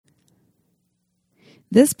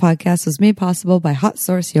This podcast was made possible by Hot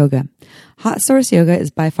Source Yoga. Hot Source Yoga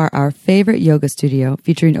is by far our favorite yoga studio,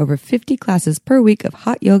 featuring over 50 classes per week of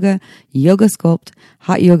hot yoga, yoga sculpt,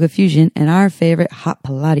 hot yoga fusion, and our favorite hot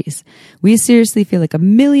Pilates. We seriously feel like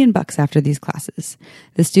 $1,000,000 after these classes.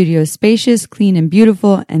 The studio is spacious, clean, and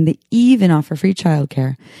beautiful, and they even offer free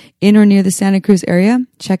childcare. In or near the Santa Cruz area,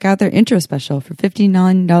 check out their intro special for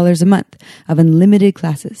 $59 a month of unlimited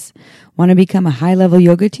classes. Want to become a high-level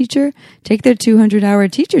yoga teacher? Take their 200-hour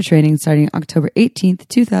teacher training starting October 18th,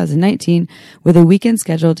 2019, with a weekend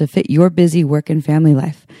schedule to fit your busy work and family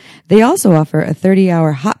life. They also offer a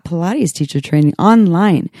 30-hour hot Pilates teacher training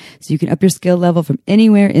online, so you can up your skill level from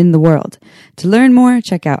anywhere in the world. To learn more,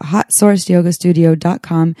 check out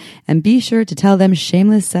hotsourceyogastudio.com and be sure to tell them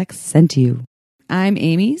Shameless Sex sent you. I'm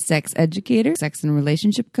Amy, sex educator, sex and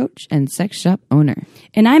relationship coach, and sex shop owner.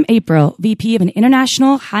 And I'm April, VP of an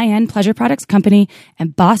international high-end pleasure products company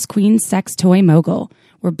and boss queen sex toy mogul.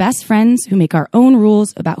 We're best friends who make our own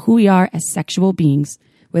rules about who we are as sexual beings.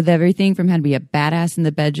 With everything from how to be a badass in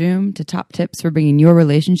the bedroom to top tips for bringing your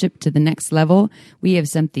relationship to the next level, we have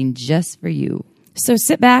something just for you. So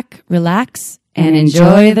sit back, relax, and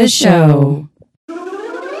enjoy the show.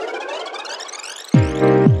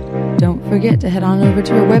 Don't forget to head on over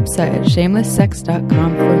to our website at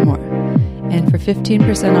shamelesssex.com for more. And for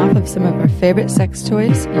 15% off of some of our favorite sex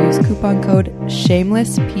toys, use coupon code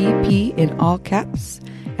SHAMELESSPP in all caps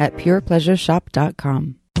at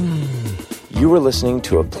purepleasureshop.com. You are listening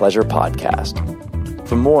to a pleasure podcast.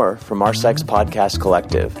 For more from our sex podcast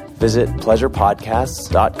collective, visit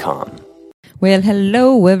pleasurepodcasts.com. Well,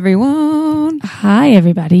 hello, everyone. Hi,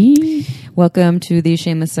 everybody. Welcome to the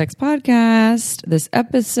Shameless Sex Podcast. This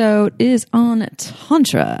episode is on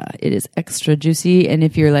Tantra. It is extra juicy. And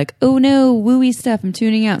if you're like, oh no, wooey stuff, I'm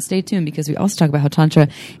tuning out, stay tuned because we also talk about how Tantra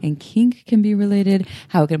and kink can be related,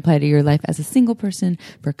 how it can apply to your life as a single person,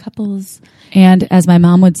 for couples. And as my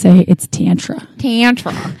mom would say, it's Tantra.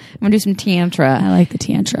 Tantra. I'm going to do some Tantra. I like the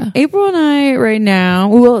Tantra. April and I right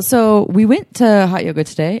now, so we went to hot yoga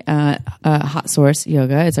today. Hot Source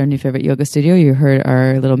Yoga. It's our new favorite yoga studio. You heard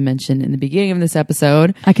our little mention in the beginning of this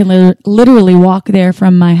episode. I can literally walk there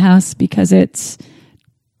from my house because it's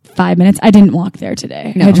 5 minutes. I didn't walk there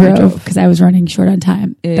today. No, I drove because I was running short on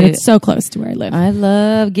time. But it's so close to where I live. I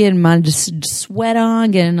love getting my just sweat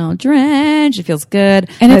on, getting all drenched. It feels good.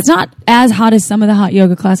 And it's not as hot as some of the hot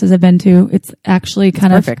yoga classes I've been to. It's actually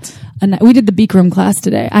kind of perfect. We did the Bikram class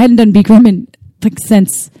today. I hadn't done Bikram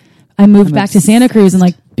since I moved back to Santa Cruz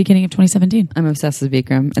in beginning of 2017. I'm obsessed with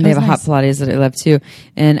Bikram, and they have a hot Pilates that I love too.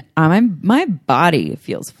 And my body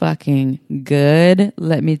feels fucking good.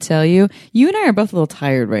 Let me tell you, you and I are both a little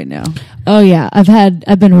tired right now. Oh yeah, I've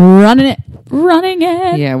been running it.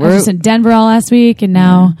 Yeah, I was just in Denver all last week, and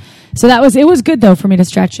now, so it was good though for me to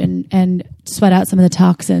stretch and sweat out some of the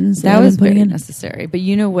toxins. That was very necessary. But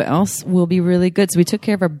you know what else will be really good? So we took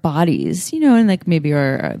care of our bodies, and maybe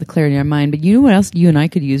the clarity in our mind. But you know what else you and I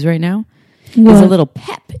could use right now? Is a little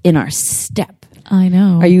pep in our step. I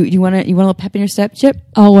know. You want a little pep in your step, Chip?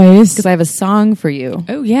 Always. Because I have a song for you.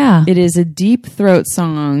 Oh yeah. It is a deep throat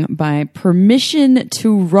song by Permission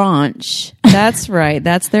to Raunch. That's right.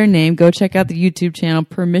 That's their name. Go check out the YouTube channel,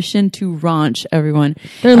 Permission to Raunch, everyone.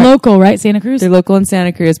 They're local, right? Santa Cruz? They're local in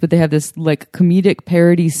Santa Cruz, but they have this comedic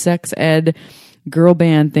parody sex ed girl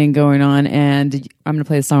band thing going on. And I'm going to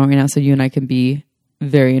play the song right now so you and I can be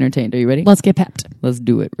very entertained. Are you ready? Let's get pepped. Let's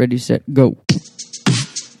do it. Ready, set, go.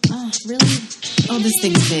 Oh, really? Oh, this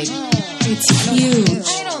thing's big. It's huge.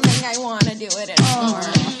 I don't think I want to do it anymore.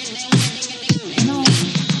 No.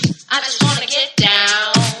 I just want to get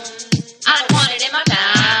down. I don't want it in my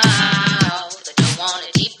mouth. I don't want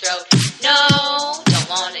a deep throat. No, don't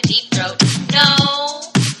want a deep throat. No.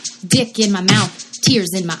 Dick in my mouth.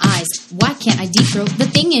 Tears in my eyes. Why can't I deep throat the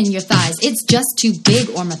thing in your thighs? It's just too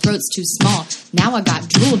big or my throat's too small. Now I got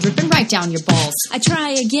drool dripping right down your balls. I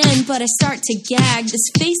try again, but I start to gag. This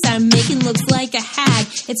face I'm making looks like a hag.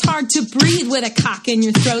 It's hard to breathe with a cock in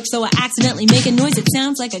your throat, so I accidentally make a noise that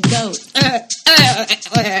sounds like a goat. I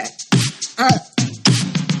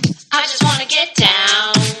just want to get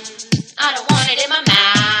down. I don't want it in my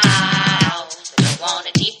mouth. I don't want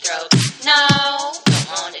a deep throat. No, don't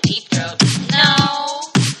want a deep throat. No.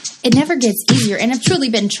 It never gets easier, and I've truly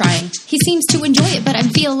been trying. He seems to enjoy it, but I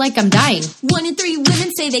feel like I'm dying. 1 in 3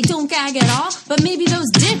 women say they don't gag at all, but maybe those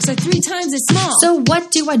dicks are 3 times as small. So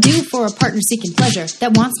what do I do for a partner seeking pleasure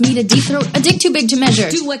that wants me to deep throat a dick too big to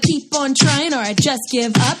measure? Do I keep on trying or I just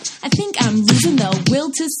give up? I think I'm losing the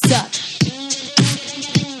will to suck.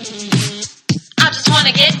 I just want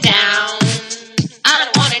to get down. I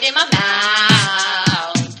don't want it in my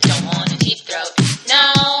mouth. Don't want a deep throat.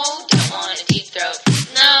 No, don't want a deep throat.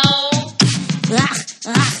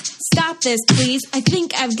 stop this, please. I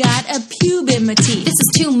think I've got a pube in my teeth. This is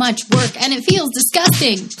too much work and it feels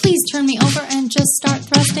disgusting. Please turn me over and just start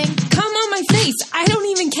thrusting. Come on my face, I don't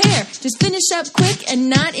even care. Just finish up quick and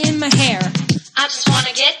not in my hair. I just want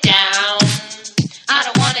to get down. I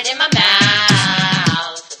don't want it in my mouth.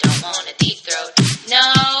 I don't want a deep throat. No,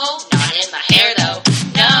 not in my hair though.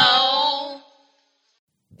 No.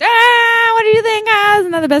 What do you think, guys?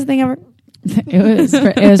 Isn't that the best thing ever? It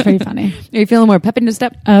was pretty funny. Are you feeling more pep in your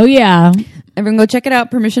step? Oh, yeah. Everyone go check it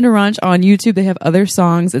out. Permission to Ranch on YouTube. They have other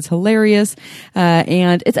songs. It's hilarious.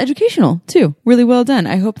 And it's educational too. Really well done.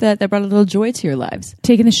 I hope that brought a little joy to your lives.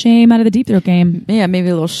 Taking the shame out of the deep throat game. Yeah, maybe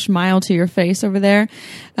a little smile to your face over there.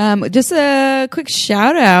 Just a quick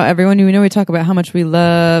shout out, everyone. You know we talk about how much we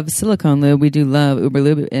love silicone lube. We do love Uber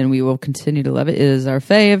Lube, and we will continue to love it. It is our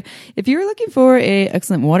fave. If you're looking for a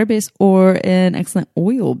excellent water base or an excellent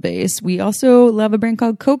oil base, we also love a brand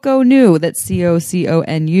called Coco New. That's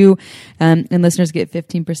COCONU. And listeners get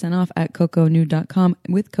 15% off at coconew.com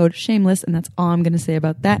with code shameless. And that's all I'm going to say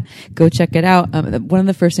about that. Go check it out. One of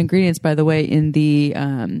the first ingredients, by the way, in the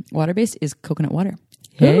water base is coconut water.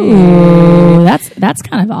 Hey, ooh, that's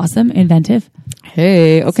kind of awesome, inventive.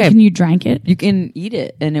 Hey, okay. So can you drink it? You can eat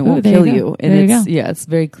it, and it won't kill you. And it's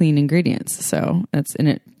very clean ingredients. So and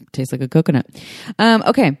it tastes like a coconut.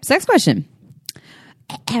 Okay, next question.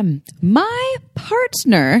 My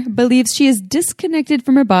partner believes she is disconnected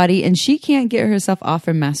from her body and she can't get herself off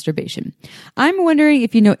from masturbation. I'm wondering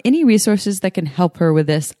if you know any resources that can help her with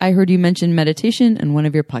this. I heard you mention meditation in one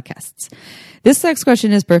of your podcasts. This next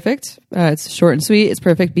question is perfect. It's short and sweet. It's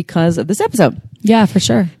perfect because of this episode. Yeah, for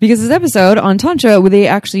sure. Because this episode on Tantra, where they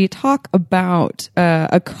actually talk about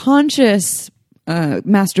a conscious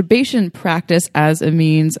masturbation practice as a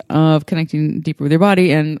means of connecting deeper with your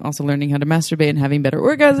body and also learning how to masturbate and having better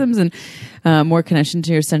orgasms and more connection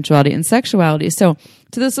to your sensuality and sexuality. So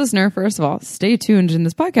to this listener, first of all, stay tuned in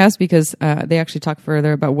this podcast because they actually talk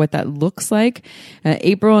further about what that looks like.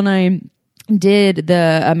 April and I did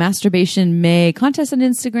the Masturbation May contest on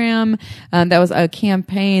Instagram. That was a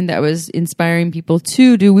campaign that was inspiring people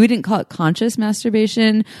to do. We didn't call it conscious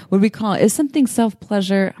masturbation. What did we call it? It's something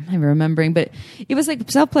self-pleasure. I'm not even remembering, but it was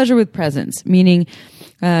like self-pleasure with presence, meaning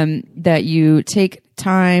that you take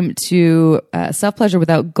time to self-pleasure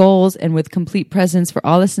without goals and with complete presence for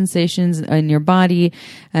all the sensations in your body.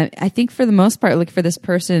 I think for the most part, like for this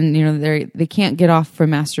person, you know, they can't get off from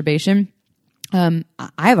masturbation. I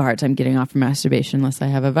have a hard time getting off from masturbation unless I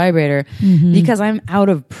have a vibrator because I'm out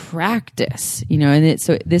of practice, you know, and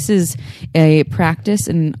so this is a practice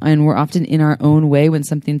and we're often in our own way when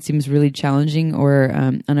something seems really challenging or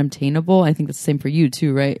unobtainable. I think that's the same for you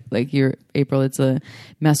too, right? Like April, it's a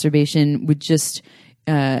masturbation with just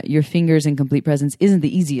your fingers in complete presence isn't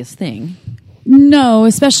the easiest thing. No,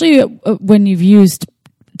 especially when you've used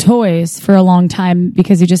toys for a long time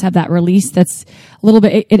because you just have that release that's a little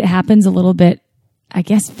bit, it happens a little bit, I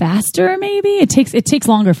guess, faster maybe. It takes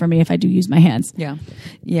longer for me if I do use my hands.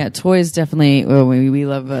 Yeah, toys definitely, well, we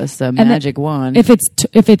love us a magic wand. If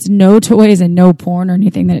it's no toys and no porn or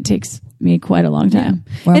anything, then it takes me quite a long time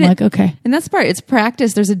where I'm like, okay. And that's part, it's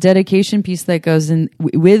practice. There's a dedication piece that goes in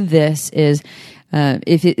with this is,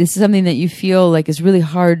 if it's something that you feel like is really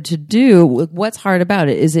hard to do, what's hard about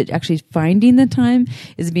it? Is it actually finding the time?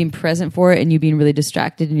 Is it being present for it and you being really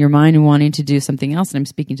distracted in your mind and wanting to do something else? And I'm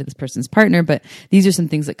speaking to this person's partner, but these are some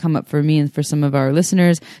things that come up for me and for some of our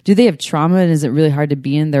listeners. Do they have trauma and is it really hard to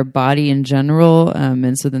be in their body in general?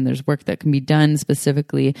 And so then there's work that can be done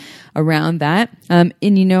specifically around that. And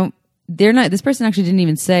you know, this person actually didn't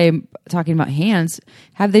even say, talking about hands,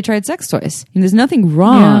 have they tried sex toys? And there's nothing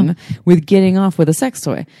wrong with getting off with a sex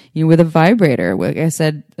toy, you know, with a vibrator. Like I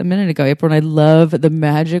said a minute ago, April, and I love the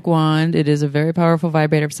magic wand. It is a very powerful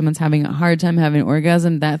vibrator. If someone's having a hard time having an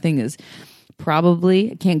orgasm, that thing is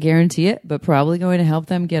probably, can't guarantee it, but probably going to help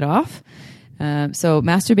them get off. So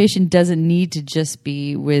masturbation doesn't need to just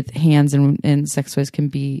be with hands, and sex toys can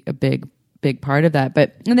be a big part of that.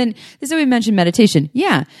 And then this is what we mentioned, meditation.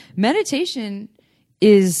 Yeah. Meditation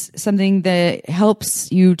is something that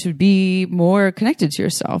helps you to be more connected to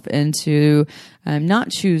yourself and to not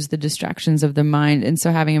choose the distractions of the mind. And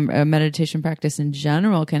so having a meditation practice in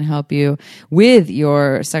general can help you with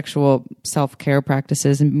your sexual self-care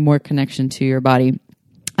practices and more connection to your body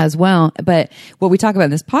as well. But what we talk about in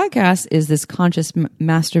this podcast is this conscious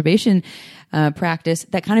masturbation practice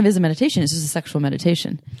that kind of is a meditation. It's just a sexual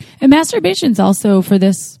meditation. And masturbation's also for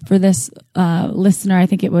this listener, I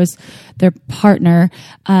think it was their partner.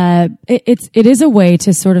 It is a way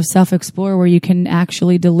to sort of self-explore where you can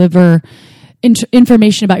actually deliver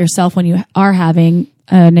information about yourself when you are having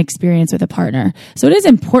an experience with a partner. So it is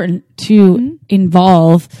important to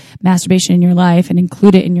involve masturbation in your life and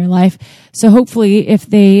include it in your life. So hopefully if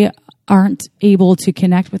they aren't able to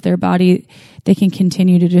connect with their body, they can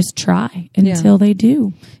continue to just try until they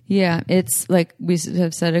do. Yeah, it's like we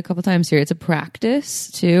have said a couple times here, it's a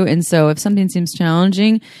practice too. And so if something seems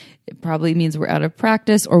challenging, it probably means we're out of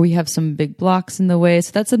practice or we have some big blocks in the way.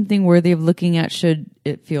 So that's something worthy of looking at should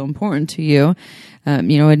it feel important to you.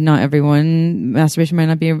 And not everyone, masturbation might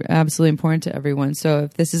not be absolutely important to everyone. So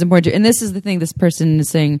if this is important to you, and this is the thing this person is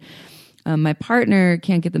saying, my partner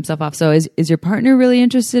can't get themselves off. So is your partner really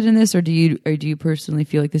interested in this, or do you personally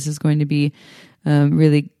feel like this is going to be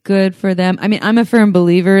really good for them? I mean, I'm a firm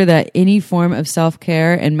believer that any form of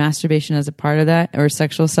self-care and masturbation as a part of that, or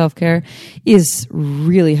sexual self-care, is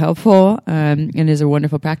really helpful and is a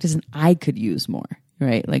wonderful practice, and I could use more.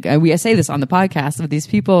 Right. Like I say this on the podcast with these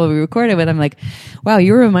people we recorded with. I'm like, wow,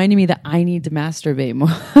 you're reminding me that I need to masturbate more.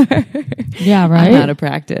 Yeah. Right. I'm out of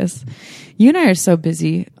practice. You and I are so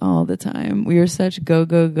busy all the time. We are such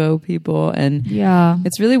go people. And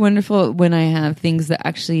it's really wonderful when I have things that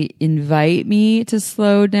actually invite me to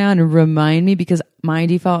slow down and remind me, because my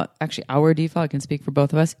default, actually our default, I can speak for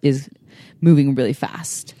both of us, is moving really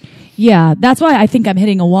fast. Yeah. That's why I think I'm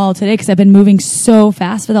hitting a wall today, because I've been moving so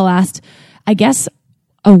fast for the last, I guess,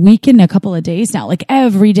 a week and a couple of days now, like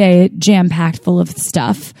every day jam-packed full of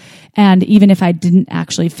stuff. And even if I didn't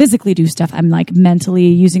actually physically do stuff, I'm like mentally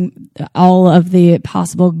using all of the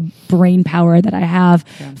possible brain power that I have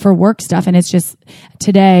for work stuff. And it's just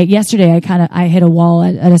yesterday, I hit a wall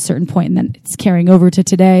at a certain point, and then it's carrying over to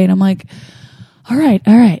today. And I'm like, all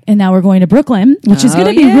right. And now we're going to Brooklyn, which is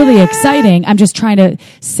going to be really exciting. I'm just trying to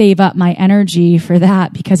save up my energy for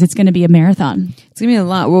that, because it's going to be a marathon. It's going to be a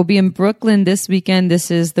lot. We'll be in Brooklyn this weekend.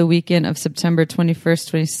 This is the weekend of September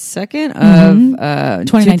 21st, 22nd of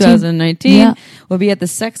 2019. Yeah. We'll be at the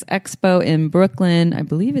Sex Expo in Brooklyn. I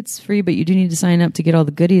believe it's free, but you do need to sign up to get all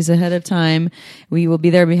the goodies ahead of time. We will be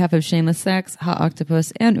there on behalf of Shameless Sex, Hot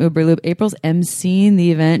Octopus, and Uberlube. April's emceeing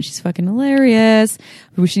the event. She's fucking hilarious.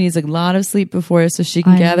 She needs a lot of sleep before so she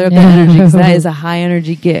can gather up that energy, because that is a high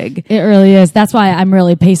energy gig. It really is. That's why I'm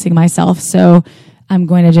really pacing myself. So I'm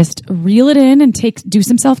going to just reel it in and do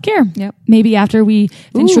some self-care. Yep. Maybe after we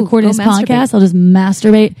finish recording this podcast, I'll just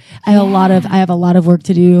masturbate. I have a lot of work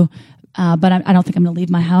to do. But I don't think I'm going to leave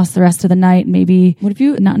my house the rest of the night. Maybe what if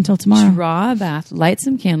you not until tomorrow? Draw a bath, light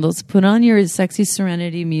some candles, put on your sexy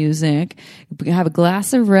Serenity music, have a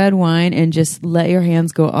glass of red wine, and just let your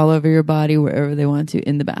hands go all over your body wherever they want to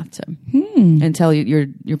in the bathtub. And tell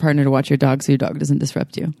your partner to watch your dog so your dog doesn't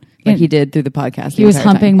disrupt you. Like he did through the podcast. He was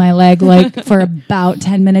humping my leg like for about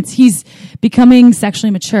 10 minutes. He's becoming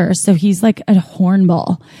sexually mature, so he's like a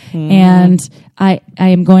hornball. And I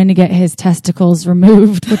am going to get his testicles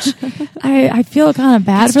removed, which I feel kind of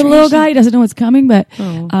bad for the little guy. He doesn't know what's coming, but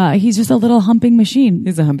he's just a little humping machine.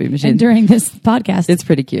 He's a humping machine. And during this podcast, it's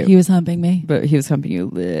pretty cute. He was humping me. But he was humping you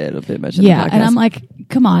a little bit much in the podcast. And I'm like,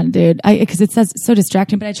 come on, dude. Because it says so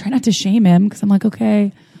distracting, but I try not to shame him, because I'm like,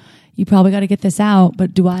 okay, you probably got to get this out,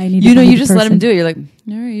 but do I need to you just let him do it. You're like,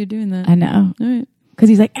 all right, you're doing that. I know. All right. Because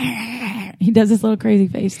he's like, he does this little crazy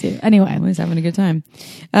face too. Anyway. He's having a good time.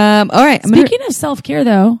 All right. Speaking of self-care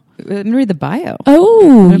though. I'm going to read the bio.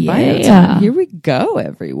 Oh, yeah. Here we go,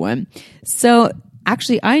 everyone. So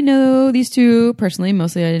actually, I know these two personally.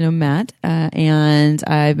 Mostly I know Matt, and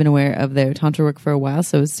I've been aware of their Tantra work for a while,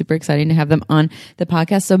 so it's super exciting to have them on the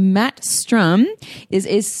podcast. So Matt Strum is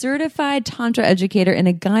a certified Tantra educator and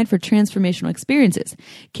a guide for transformational experiences.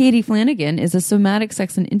 Caity Flanagan is a somatic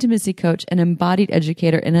sex and intimacy coach, an embodied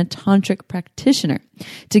educator, and a tantric practitioner.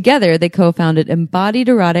 Together, they co-founded Embodied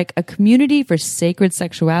Erotic, a community for sacred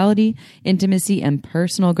sexuality, intimacy, and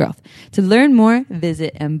personal growth. To learn more,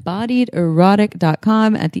 visit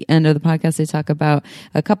embodiederotic.com. At the end of the podcast, they talk about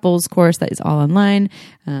a couples course that is all online,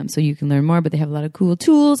 so you can learn more, but they have a lot of cool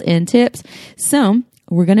tools and tips. So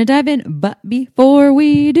we're going to dive in, but before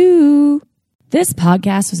we do... This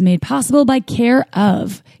podcast was made possible by Care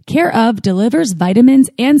Of. Care Of delivers vitamins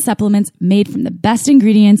and supplements made from the best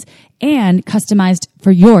ingredients and customized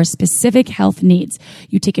for your specific health needs.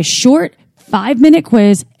 You take a short 5-minute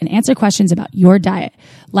quiz and answer questions about your diet,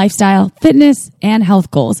 lifestyle, fitness, and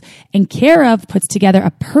health goals. And Care Of puts together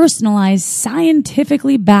a personalized,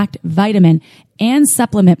 scientifically backed vitamin and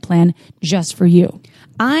supplement plan just for you.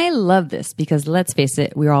 I love this because, let's face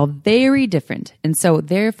it, we're all very different. And so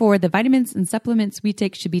therefore, the vitamins and supplements we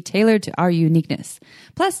take should be tailored to our uniqueness.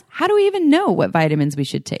 Plus, how do we even know what vitamins we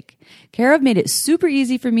should take? Care Of made it super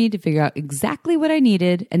easy for me to figure out exactly what I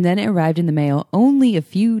needed, and then it arrived in the mail only a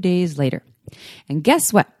few days later. And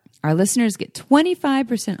guess what? our listeners get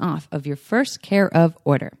 25% off of your first Care Of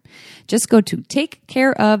order. Just go to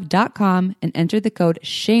takecareof.com and enter the code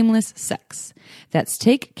shamelesssex. That's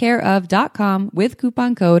takecareof.com with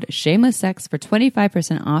coupon code shamelesssex for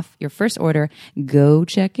 25% off your first order. Go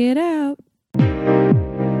check it out.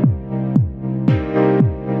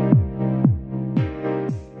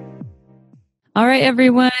 All right,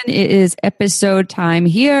 everyone, it is episode time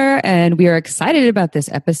here, and we are excited about this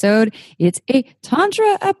episode. It's a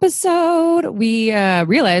Tantra episode. We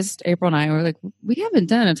realized, April and I were like, we haven't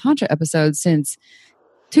done a Tantra episode since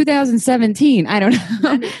 2017. I don't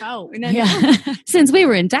know. Yeah. Since we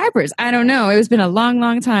were in diapers. I don't know. It's been a long,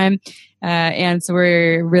 long time. And so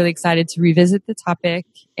we're really excited to revisit the topic.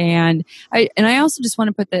 And I also just want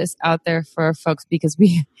to put this out there for folks because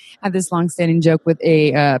we have this long-standing joke with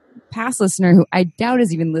a past listener who I doubt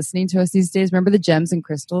is even listening to us these days. Remember the gems and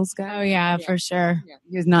crystals guy? Oh yeah, for sure. Yeah.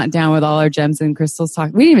 He was not down with all our gems and crystals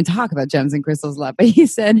talk. We didn't even talk about gems and crystals a lot, but he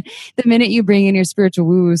said the minute you bring in your spiritual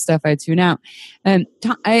woo-woo stuff, I tune out.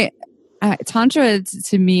 Tantra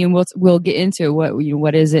to me, and we'll get into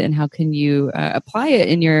what is it and how can you apply it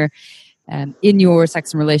in your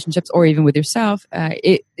sex and relationships, or even with yourself.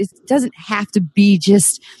 It doesn't have to be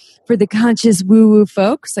just for the conscious woo-woo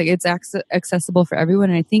folks. Like, it's accessible for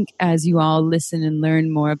everyone. And I think as you all listen and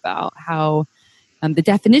learn more about how the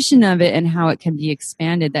definition of it and how it can be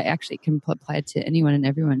expanded, that actually can apply to anyone and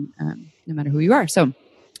everyone, no matter who you are. So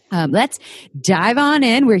let's dive on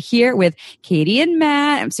in. We're here with Caity and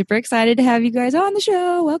Matt. I'm super excited to have you guys on the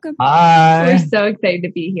show. Welcome. Hi. We're so excited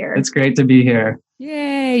to be here. It's great to be here.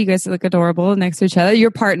 Yay. You guys look adorable next to each other.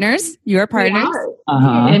 You're partners. You are partners.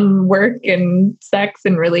 In work and sex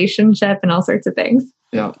and relationship and all sorts of things.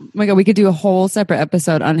 Yeah. Oh my God, we could do a whole separate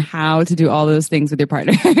episode on how to do all those things with your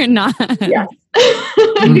partner. Not Yes.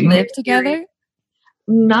 live together.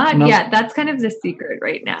 Not No. yet. That's kind of the secret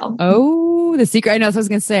right now. Oh, the secret. I know. That's what I was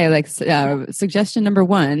going to say. Like, suggestion number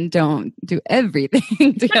 1, don't do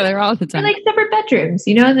everything together all the Or time. like separate bedrooms,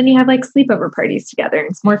 and then you have like sleepover parties together, and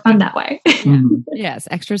it's more fun that way. Mhm. Yes,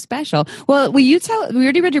 extra special. Well, we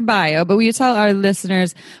already read your bio, but will you tell our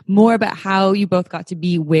listeners more about how you both got to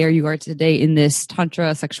be where you are today in this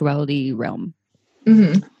Tantra sexuality realm?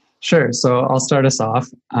 Mm-hmm. Sure. So I'll start us off.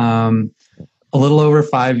 A little over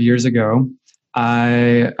 5 years ago,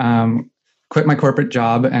 I quit my corporate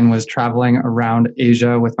job and was traveling around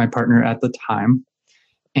Asia with my partner at the time.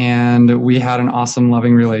 And we had an awesome,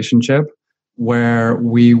 loving relationship where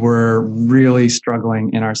we were really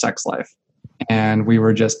struggling in our sex life. And we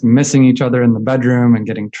were just missing each other in the bedroom and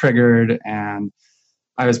getting triggered. And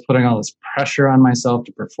I was putting all this pressure on myself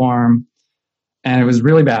to perform. And it was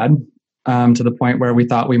really bad, to the point where we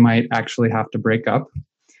thought we might actually have to break up.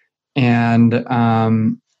 And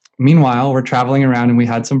meanwhile, we're traveling around, and we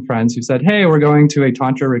had some friends who said, hey, we're going to a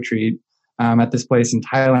Tantra retreat at this place in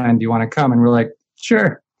Thailand. Do you want to come? And we're like,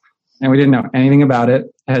 sure. And we didn't know anything about it.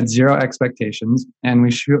 I had zero expectations. And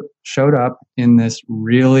we showed up in this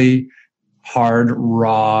really hard,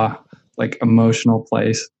 raw, like emotional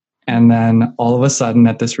place. And then all of a sudden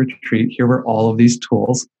at this retreat, here were all of these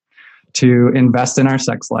tools to invest in our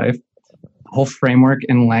sex life, a whole framework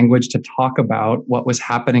and language to talk about what was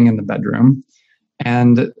happening in the bedroom.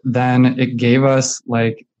 And then it gave us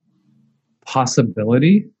like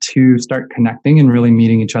possibility to start connecting and really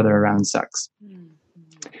meeting each other around sex.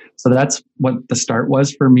 So that's what the start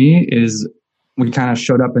was for me, is we kind of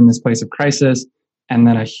showed up in this place of crisis, and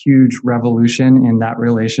then a huge revolution in that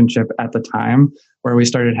relationship at the time, where we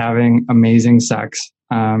started having amazing sex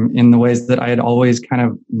in the ways that I had always kind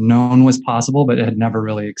of known was possible, but had never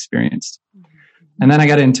really experienced. And then I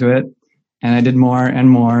got into it. And I did more and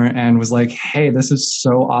more and was like, hey, this is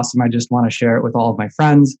so awesome. I just want to share it with all of my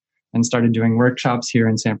friends, and started doing workshops here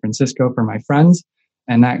in San Francisco for my friends.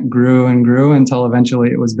 And that grew and grew until eventually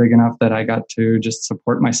it was big enough that I got to just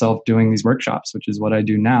support myself doing these workshops, which is what I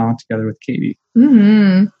do now together with Caity.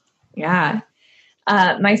 Mm-hmm. Yeah.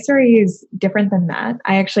 My story is different than that.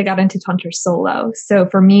 I actually got into Tantra solo. So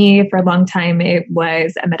for me, for a long time, it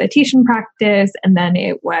was a meditation practice, and then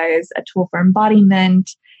it was a tool for embodiment.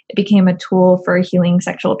 It became a tool for healing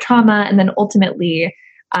sexual trauma, and then ultimately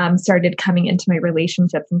started coming into my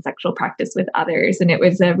relationships and sexual practice with others. And it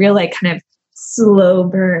was a real like kind of slow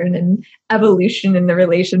burn and evolution in the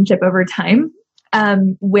relationship over time,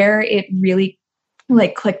 where it really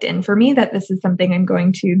like clicked in for me that this is something I'm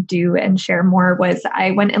going to do and share more. Was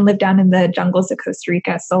I went and lived down in the jungles of Costa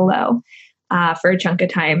Rica solo for a chunk of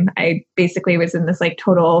time. I basically was in this like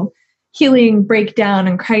total healing breakdown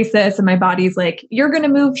and crisis. And my body's like, you're going to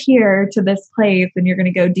move here to this place and you're going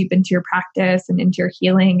to go deep into your practice and into your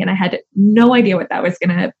healing. And I had no idea what that was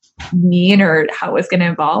going to mean or how it was going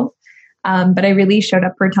to evolve. But I really showed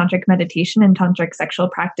up for tantric meditation and tantric sexual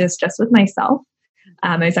practice just with myself.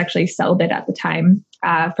 I was actually celibate at the time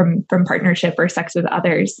from partnership or sex with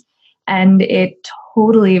others. And it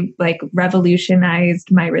totally like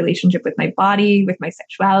revolutionized my relationship with my body, with my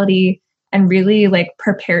sexuality, and really like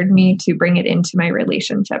prepared me to bring it into my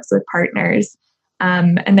relationships with partners.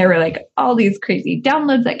 And there were like all these crazy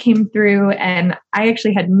downloads that came through. And I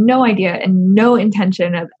actually had no idea and no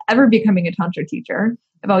intention of ever becoming a Tantra teacher.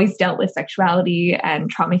 I've always dealt with sexuality and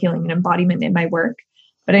trauma healing and embodiment in my work,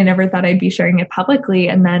 but I never thought I'd be sharing it publicly.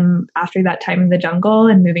 And then after that time in the jungle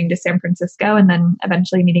and moving to San Francisco and then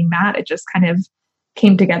eventually meeting Matt, it just kind of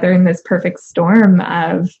came together in this perfect storm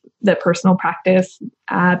of the personal practice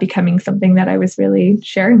becoming something that I was really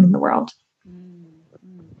sharing in the world.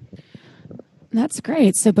 That's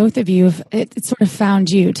great. So both of you, it sort of found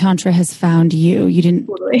you. Tantra has found you. You didn't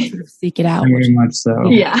Totally. sort of seek it out. Very much so.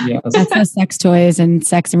 Yeah. Yes. That's how sex toys and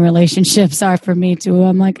sex and relationships are for me too.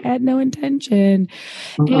 I'm like, I had no intention.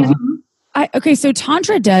 Uh-huh. Okay, so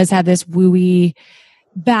Tantra does have this wooey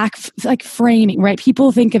back like framing, right?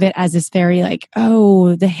 People think of it as this very like,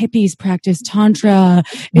 oh, the hippies practice Tantra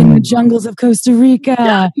in the jungles of Costa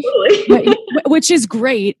Rica, which is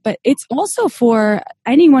great, but it's also for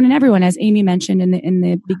anyone and everyone, as Amy mentioned in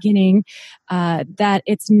the beginning, that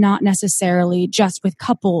it's not necessarily just with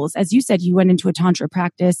couples. As you said, you went into a Tantra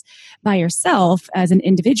practice by yourself as an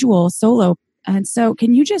individual solo. And so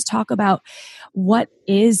can you just talk about what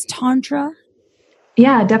is Tantra?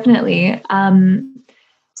 Yeah, definitely.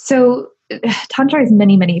 So Tantra is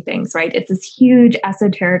many, many things, right? It's this huge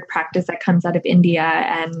esoteric practice that comes out of India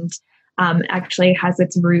and actually has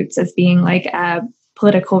its roots as being like a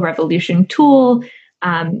political revolution tool.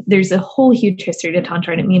 There's a whole huge history to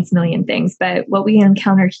Tantra and it means a million things. But what we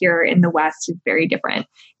encounter here in the West is very different.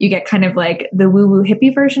 You get kind of like the woo-woo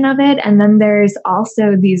hippie version of it. And then there's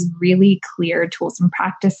also these really clear tools and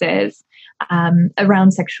practices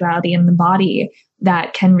around sexuality and the body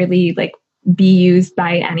that can really like be used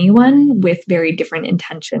by anyone with very different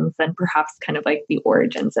intentions than perhaps kind of like the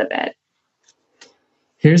origins of it.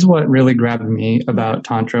 Here's what really grabbed me about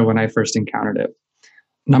Tantra when I first encountered it.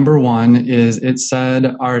 Number one is it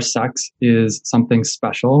said our sex is something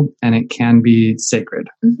special and it can be sacred.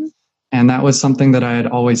 Mm-hmm. And that was something that I had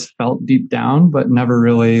always felt deep down, but never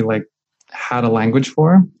really like had a language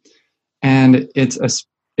for. And it's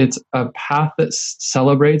a path that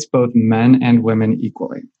celebrates both men and women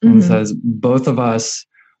equally and says both of us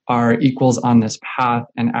are equals on this path.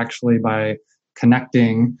 And actually by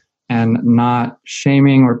connecting and not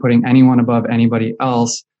shaming or putting anyone above anybody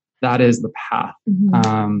else, that is the path.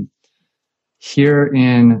 Mm-hmm. Here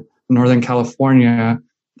in Northern California,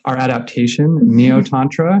 our adaptation,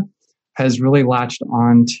 Neo-Tantra, has really latched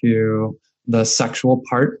on to the sexual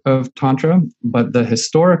part of Tantra, but the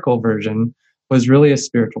historical version was really a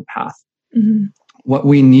spiritual path. Mm-hmm. What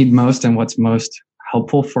we need most and what's most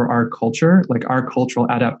helpful for our culture, like our cultural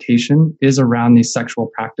adaptation, is around these sexual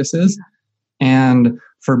practices. And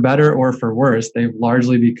for better or for worse, they've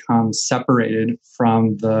largely become separated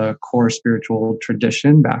from the core spiritual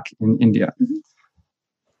tradition back in India. Mm-hmm.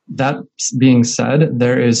 That being said,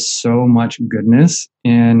 there is so much goodness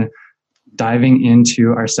in diving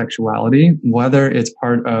into our sexuality, whether it's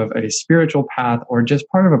part of a spiritual path or just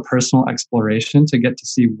part of a personal exploration to get to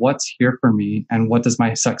see what's here for me and what does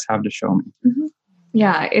my sex have to show me. Mm-hmm.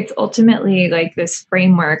 Yeah, it's ultimately like this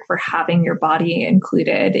framework for having your body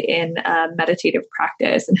included in a meditative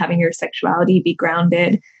practice and having your sexuality be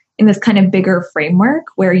grounded in this kind of bigger framework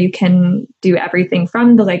where you can do everything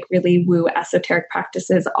from the like really woo esoteric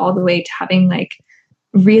practices all the way to having like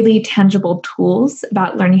really tangible tools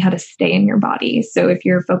about learning how to stay in your body. So if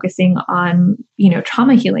you're focusing on,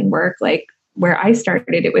 trauma healing work, like where I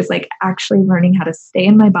started, it was like actually learning how to stay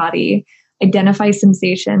in my body, identify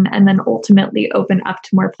sensation, and then ultimately open up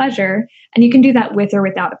to more pleasure. And you can do that with or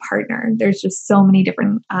without a partner. There's just so many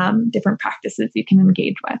different practices you can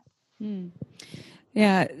engage with.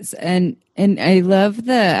 Yeah. And I love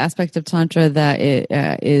the aspect of Tantra that it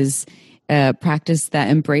is a practice that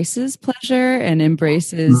embraces pleasure and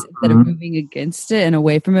embraces instead of moving against it and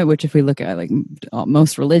away from it, which if we look at like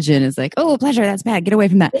most religion is like, oh, pleasure, that's bad, get away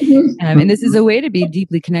from that. And this is a way to be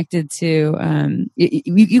deeply connected to,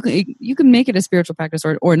 you can make it a spiritual practice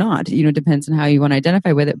or not, depends on how you want to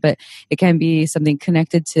identify with it, but it can be something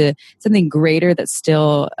connected to something greater that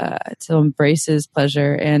still embraces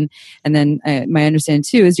pleasure. And then my understanding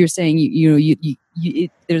too is you're saying,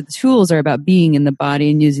 the tools are about being in the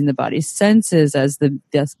body and using the body's senses as the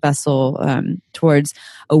vessel towards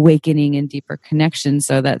awakening and deeper connection.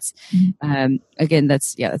 So that's again,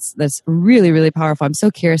 that's really, really powerful. I'm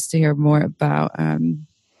so curious to hear more about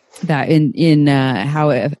that in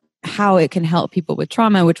how it can help people with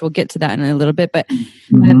trauma, which we'll get to that in a little bit. But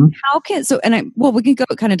we can go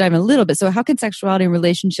kind of dive in a little bit. So how can sexuality and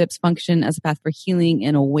relationships function as a path for healing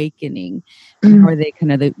and awakening? And how are they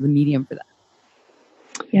kind of the medium for that?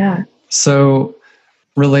 Yeah. So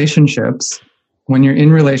relationships, when you're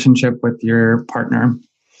in relationship with your partner,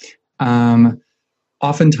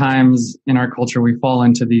 oftentimes in our culture, we fall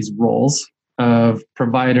into these roles of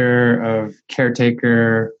provider, of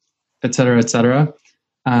caretaker, et cetera, et cetera.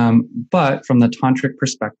 But from the tantric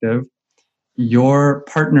perspective, your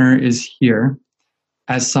partner is here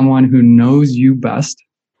as someone who knows you best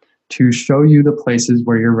to show you the places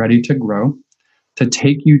where you're ready to grow, to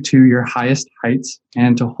take you to your highest heights,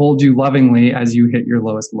 and to hold you lovingly as you hit your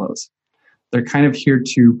lowest lows. They're kind of here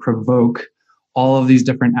to provoke all of these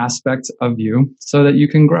different aspects of you so that you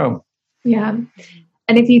can grow. Yeah.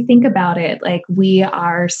 And if you think about it, like, we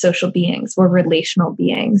are social beings, we're relational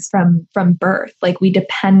beings from birth. Like, we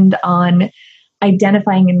depend on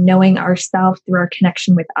identifying and knowing ourselves through our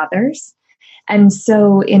connection with others. And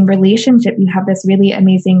so in relationship, you have this really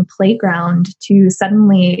amazing playground to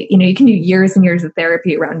suddenly, you can do years and years of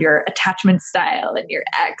therapy around your attachment style and your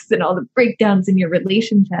ex and all the breakdowns in your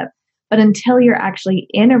relationship. But until you're actually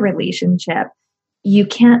in a relationship, you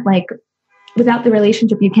can't, without the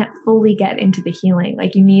relationship, you can't fully get into the healing.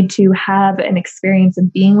 Like, you need to have an experience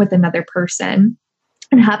of being with another person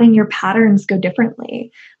and having your patterns go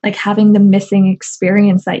differently, like having the missing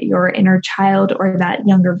experience that your inner child or that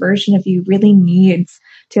younger version of you really needs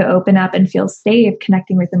to open up and feel safe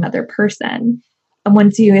connecting with another person. And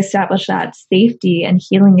once you establish that safety and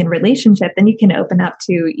healing in relationship, then you can open up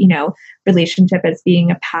to, relationship as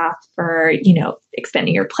being a path for,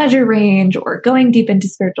 extending your pleasure range or going deep into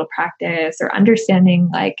spiritual practice or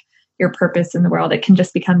understanding your purpose in the world. It can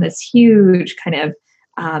just become this huge kind of,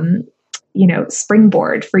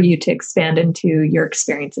 springboard for you to expand into your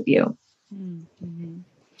experience of you. Mm-hmm.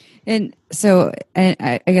 And so, and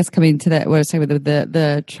I guess coming to that, what I was talking about,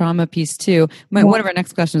 the trauma piece too, one of our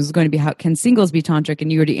next questions is going to be, how can singles be tantric?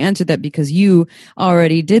 And you already answered that because you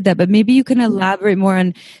already did that, but maybe you can elaborate more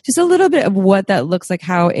on just a little bit of what that looks like,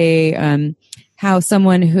 how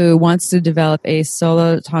someone who wants to develop a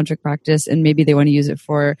solo tantric practice and maybe they want to use it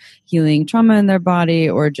for healing trauma in their body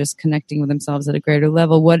or just connecting with themselves at a greater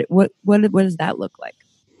level. What does that look like?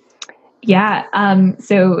 Yeah.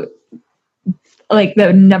 So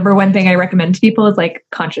the number one thing I recommend to people is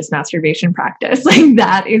conscious masturbation practice.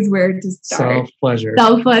 That is where to start.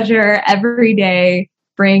 Self-pleasure every day.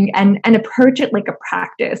 Bring and approach it like a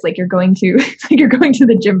practice. You're going to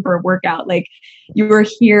the gym for a workout. You are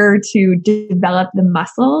here to develop the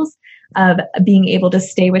muscles of being able to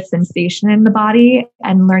stay with sensation in the body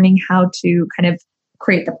and learning how to kind of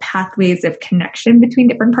create the pathways of connection between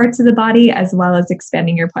different parts of the body, as well as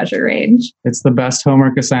expanding your pleasure range. It's the best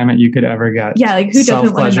homework assignment you could ever get. Yeah, who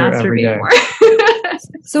doesn't want to masturbate more?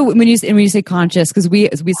 So when you say conscious, because we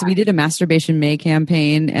did a masturbation May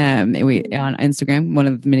campaign, on Instagram, one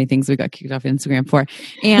of the many things we got kicked off Instagram for,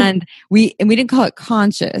 and we didn't call it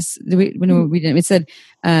conscious. We didn't. We said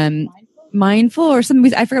mindful or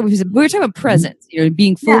something. I forgot what we said. We were talking about presence,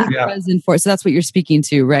 being fully present for it. So that's what you're speaking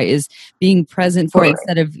to, right? Is being present for it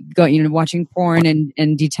instead of going, watching porn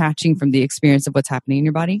and detaching from the experience of what's happening in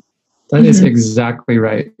your body. That is exactly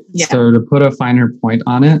right. Yeah. So to put a finer point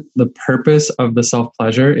on it, the purpose of the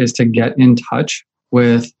self-pleasure is to get in touch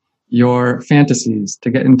with your fantasies, to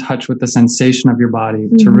get in touch with the sensation of your body,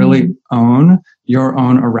 to really own your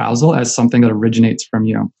own arousal as something that originates from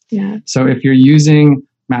you. Yeah. So if you're using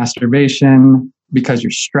masturbation because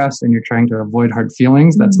you're stressed and you're trying to avoid hard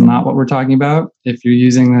feelings, that's not what we're talking about. If you're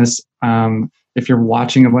using this, if you're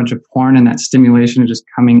watching a bunch of porn and that stimulation is just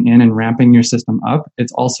coming in and ramping your system up,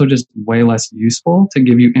 it's also just way less useful to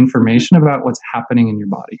give you information about what's happening in your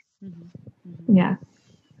body. Yeah.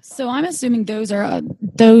 So I'm assuming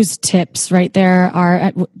those tips right there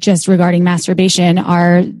are just regarding masturbation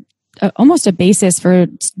are almost a basis for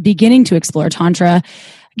beginning to explore Tantra.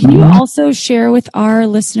 Can you also share with our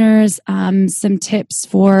listeners some tips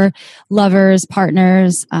for lovers,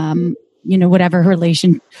 partners, whatever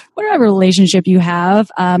relationship you have,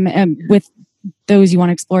 and with those you want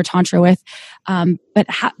to explore Tantra with,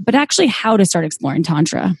 but actually how to start exploring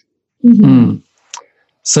Tantra?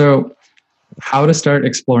 So how to start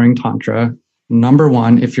exploring Tantra, number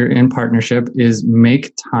one, if you're in partnership, is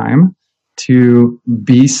make time to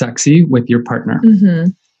be sexy with your partner.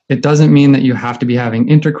 It doesn't mean that you have to be having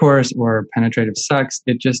intercourse or penetrative sex.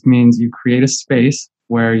 It just means you create a space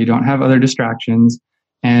where you don't have other distractions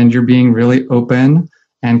and you're being really open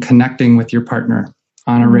and connecting with your partner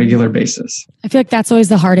on a regular basis. I feel like that's always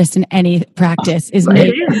the hardest in any practice is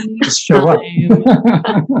Just show up.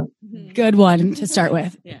 good one to start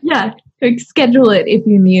with. Yeah. Like schedule it if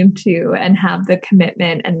you need to and have the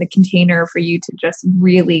commitment and the container for you to just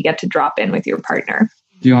really get to drop in with your partner.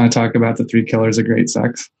 Do you want to talk about the 3 killers of great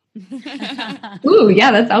sex? Ooh,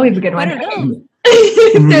 yeah, that's always a good one.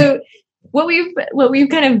 So what we've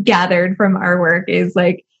kind of gathered from our work is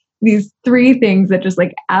like these 3 things that just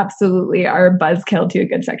like absolutely are a buzzkill to a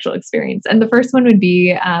good sexual experience. And the first one would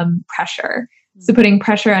be pressure. So putting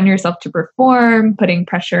pressure on yourself to perform, putting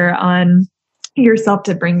pressure on yourself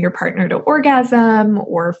to bring your partner to orgasm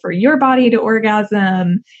or for your body to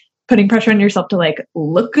orgasm, putting pressure on yourself to like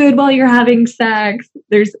look good while you're having sex.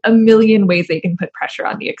 There's a million ways that you can put pressure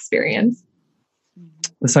on the experience.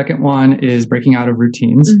 The second one is breaking out of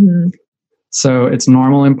routines. So it's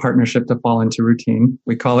normal in partnership to fall into routine.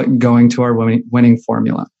 We call it going to our winning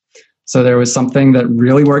formula. So there was something that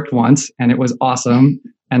really worked once and it was awesome.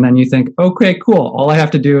 And then you think, okay, cool. All I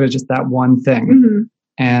have to do is just that one thing.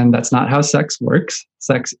 And that's not how sex works.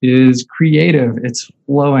 Sex is creative. It's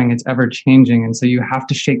flowing. It's ever changing. And so you have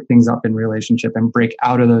to shake things up in relationship and break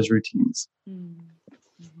out of those routines.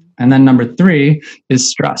 And then number 3 is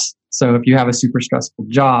stress. So if you have a super stressful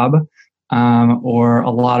job or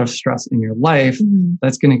a lot of stress in your life,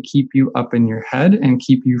 that's going to keep you up in your head and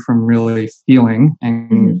keep you from really feeling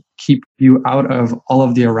and keep you out of all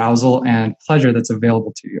of the arousal and pleasure that's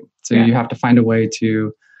available to you. So you have to find a way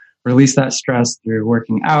to release that stress through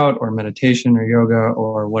working out or meditation or yoga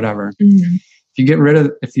or whatever.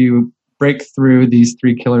 If you break through these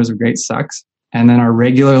 3 killers of great sex and then are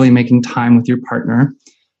regularly making time with your partner,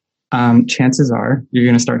 chances are you're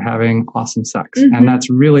going to start having awesome sex. And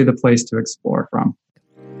that's really the place to explore from.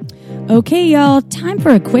 Okay, y'all, time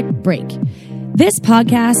for a quick break. This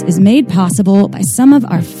podcast is made possible by some of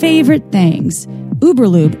our favorite things.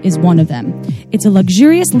 Uberlube is one of them. It's a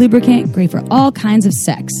luxurious lubricant great for all kinds of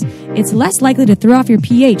sex. It's less likely to throw off your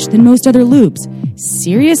pH than most other lubes.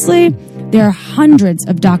 Seriously? There are hundreds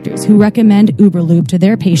of doctors who recommend Uberlube to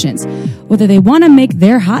their patients, whether they want to make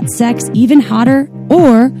their hot sex even hotter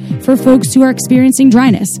or for folks who are experiencing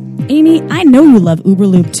dryness. Amy, I know you love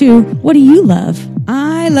Uberlube too. What do you love?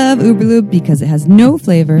 I love Uberlube because it has no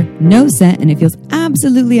flavor, no scent, and it feels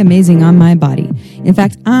absolutely amazing on my body. In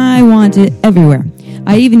fact, I want it everywhere.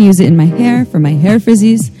 I even use it in my hair for my hair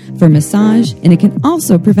frizzies, for massage, and it can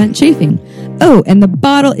also prevent chafing. Oh, and the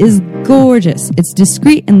bottle is gorgeous. It's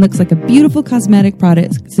discreet and looks like a beautiful cosmetic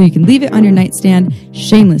product, so you can leave it on your nightstand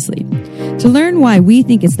shamelessly. To learn why we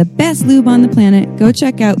think it's the best lube on the planet, go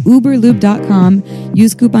check out uberlube.com.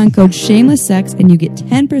 Use coupon code SHAMELESSSEX and you get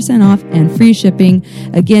 10% off and free shipping.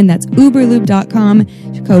 Again, that's uberlube.com,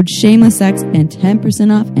 code SHAMELESSSEX and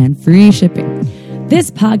 10% off and free shipping. This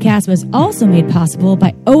podcast was also made possible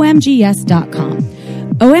by OMGS.com.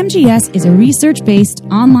 OMGS is a research-based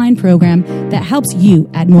online program that helps you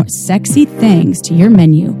add more sexy things to your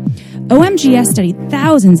menu. OMGS studied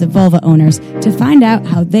thousands of vulva owners to find out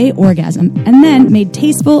how they orgasm and then made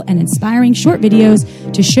tasteful and inspiring short videos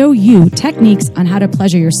to show you techniques on how to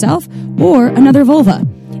pleasure yourself or another vulva.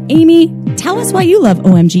 Amy, tell us why you love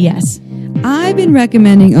OMGS. I've been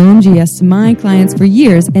recommending OMGS to my clients for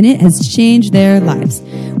years, and it has changed their lives.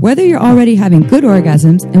 Whether you're already having good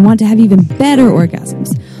orgasms and want to have even better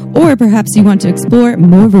orgasms, or perhaps you want to explore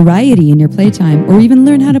more variety in your playtime, or even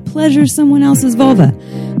learn how to pleasure someone else's vulva,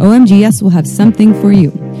 OMGS will have something for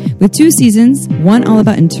you. With 2 seasons, one all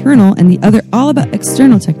about internal and the other all about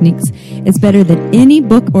external techniques, it's better than any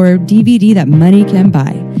book or DVD that money can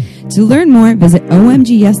buy. To learn more, visit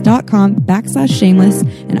omgs.com/shameless,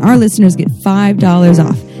 and our listeners get $5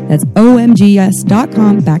 off. That's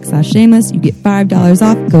omgs.com/shameless. You get $5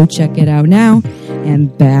 off. Go check it out now.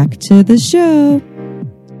 And back to the show.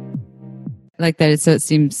 Like that, so it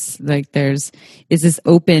seems like is this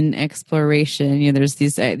open exploration. You know, there's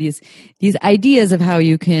these ideas of how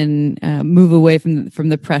you can move away from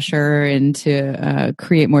the pressure and to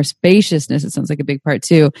create more spaciousness. It sounds like a big part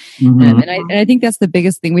too, and I think that's the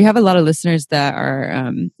biggest thing. We have a lot of listeners that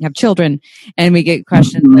are have children, and we get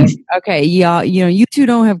questions like, "Okay, y'all, you two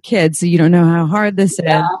don't have kids, so you don't know how hard this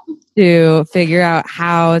is to figure out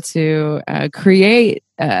how to create."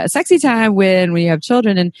 Sexy time when you have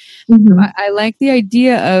children. And I like the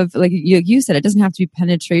idea of, like you said, it doesn't have to be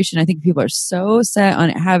penetration. I think people are so set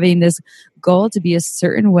on having this goal to be a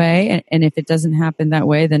certain way. And if it doesn't happen that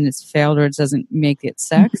way, then it's failed or it doesn't make it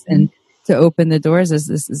sex. And to open the doors as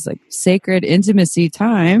this is like sacred intimacy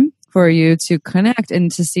time for you to connect and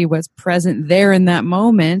to see what's present there in that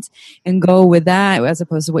moment and go with that as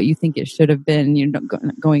opposed to what you think it should have been. You're not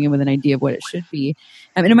going in with an idea of what it should be.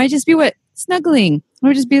 And it might just be snuggling. It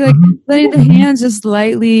might just be like letting the hands just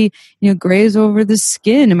lightly, graze over the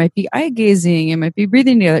skin. It might be eye gazing. It might be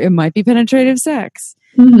breathing together. It might be penetrative sex.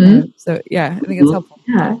 So yeah, I think it's helpful.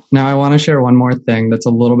 Yeah. Now I want to share one more thing that's a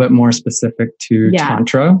little bit more specific to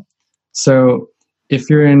Tantra. So if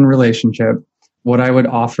you're in relationship, what I would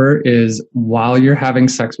offer is while you're having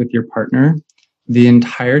sex with your partner, the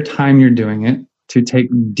entire time you're doing it, to take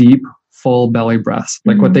deep, full belly breaths,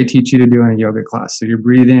 like what they teach you to do in a yoga class. So you're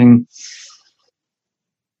breathing,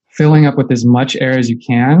 filling up with as much air as you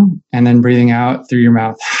can, and then breathing out through your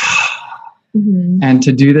mouth. And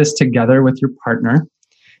to do this together with your partner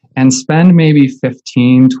and spend maybe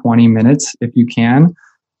 15, 20 minutes, if you can,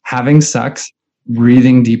 having sex,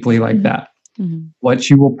 breathing deeply like that. What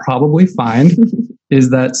you will probably find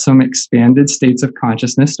is that some expanded states of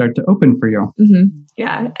consciousness start to open for you.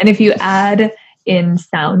 Yeah. And if you add in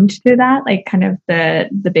sound to that, like kind of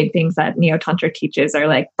the big things that Neo-Tantra teaches are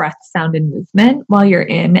like breath, sound, and movement while you're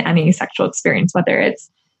in any sexual experience, whether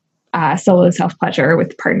it's solo self-pleasure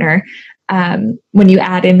with partner. When you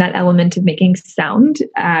add in that element of making sound,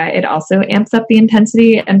 it also amps up the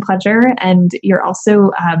intensity and pleasure. And you're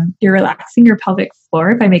also, you're relaxing your pelvic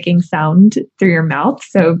floor by making sound through your mouth.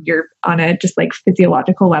 So you're on a just like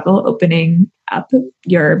physiological level, opening up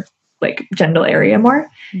your like genital area more.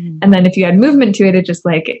 And then if you add movement to it, it just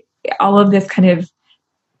like all of this kind of,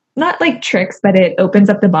 not like tricks, but it opens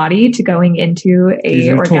up the body to going into a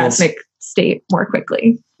orgasmic state more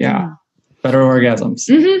quickly. Yeah. Better orgasms.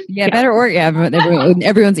 Yeah, better orgasm.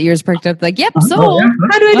 Everyone's ears perked up like, yep, so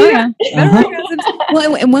how do I do that? Better orgasms.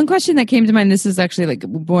 Well, and one question that came to mind, this is actually like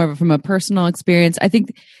more from a personal experience. I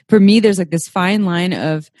think for me, there's like this fine line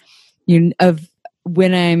of when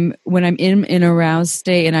I'm in an aroused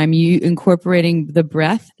state and I'm incorporating the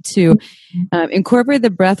breath to incorporate the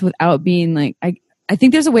breath without being like, I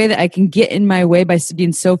think there's a way that I can get in my way by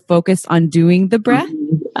being so focused on doing the breath.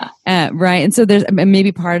 Right. And so there's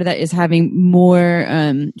maybe part of that is having more,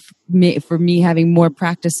 for me, having more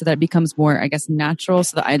practice so that it becomes more, I guess, natural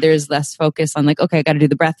so that there's less focus on like, okay, I got to do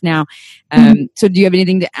the breath now. So do you have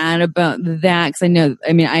anything to add about that? Because I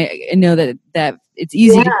know that it's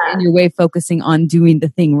easy to get in your way focusing on doing the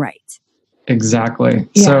thing right. Exactly.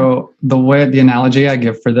 Yeah. So the analogy I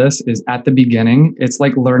give for this is at the beginning, it's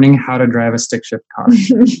like learning how to drive a stick shift car.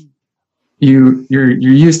 You're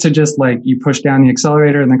used to just like you push down the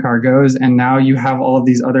accelerator and the car goes, and now you have all of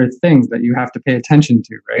these other things that you have to pay attention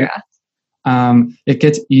to, right? Yeah. It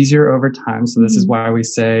gets easier over time. So this is why we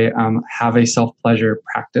say have a self-pleasure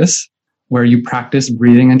practice where you practice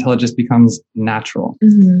breathing until it just becomes natural.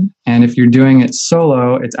 And if you're doing it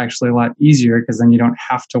solo, it's actually a lot easier because then you don't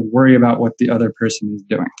have to worry about what the other person is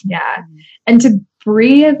doing. Yeah. And to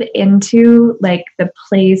breathe into like the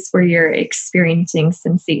place where you're experiencing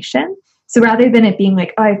sensation. So rather than it being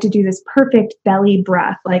like, oh, I have to do this perfect belly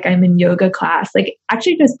breath, like I'm in yoga class, like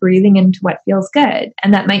actually just breathing into what feels good.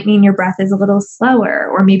 And that might mean your breath is a little slower,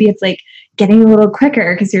 or maybe it's like getting a little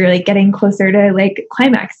quicker because you're like getting closer to like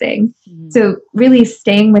climaxing. So really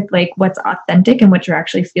staying with like what's authentic and what you're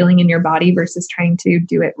actually feeling in your body versus trying to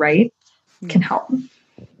do it right can help.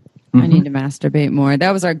 I need to masturbate more.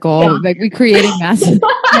 That was our goal. Yeah. Like we created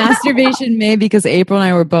masturbation May because April and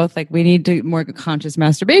I were both like, we need to more conscious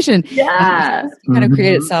masturbation. Yeah. Kind of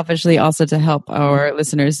created selfishly also to help our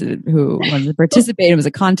listeners who wanted to participate. It was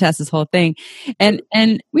a contest, this whole thing. And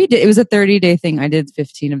we did, it was a 30-day thing. I did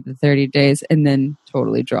 15 of the 30 days and then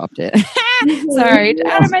totally dropped it. Sorry,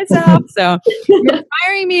 out of myself. So you're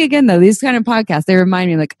inspiring me again, though. These kind of podcasts, they remind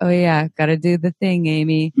me like, oh yeah, got to do the thing,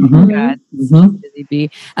 Amy. God, busy bee.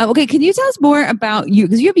 Okay, can you tell us more about you?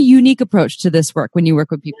 Because you have a unique approach to this work when you work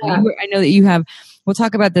with people. Yeah. I know that you have, we'll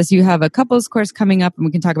talk about this. You have a couples course coming up and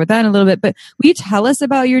we can talk about that in a little bit, but will you tell us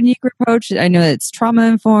about your unique approach? I know that it's trauma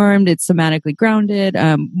informed, it's somatically grounded,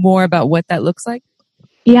 more about what that looks like.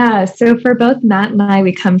 Yeah. So for both Matt and I,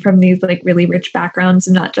 we come from these like really rich backgrounds,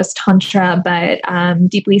 not just Tantra, but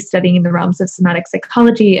deeply studying in the realms of somatic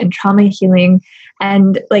psychology and trauma healing.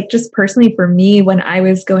 And like just personally for me, when I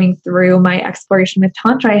was going through my exploration with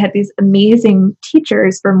Tantra, I had these amazing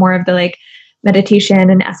teachers for more of the like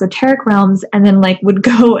meditation and esoteric realms, and then like would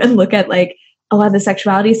go and look at like a lot of the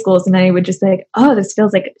sexuality schools. And I would just like, oh, this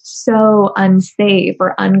feels like so unsafe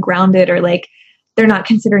or ungrounded, or like they're not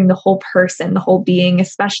considering the whole person, the whole being,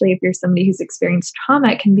 especially if you're somebody who's experienced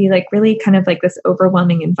trauma. It can be like really kind of like this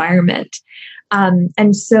overwhelming environment.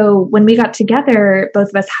 And so when we got together, both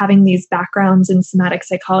of us having these backgrounds in somatic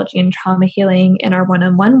psychology and trauma healing in our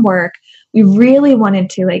one-on-one work, we really wanted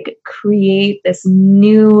to like create this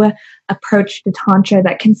new approach to Tantra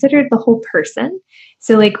that considered the whole person.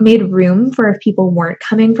 So like made room for if people weren't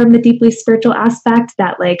coming from the deeply spiritual aspect,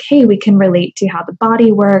 that like, hey, we can relate to how the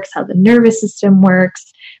body works, how the nervous system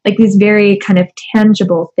works, like these very kind of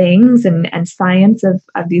tangible things and science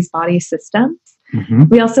of these body systems. Mm-hmm.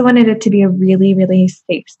 We also wanted it to be a really, really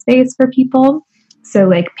safe space for people. So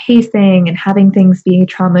like pacing and having things be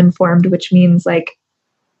trauma informed, which means like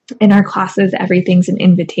in our classes, everything's an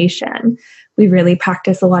invitation. We really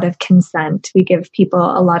practice a lot of consent. We give people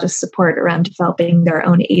a lot of support around developing their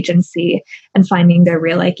own agency and finding their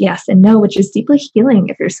real like yes and no, which is deeply healing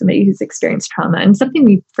if you're somebody who's experienced trauma and something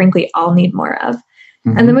we frankly all need more of.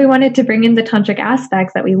 Mm-hmm. And then we wanted to bring in the tantric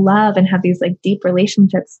aspects that we love and have these like deep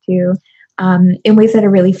relationships to in ways that are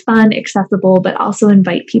really fun, accessible, but also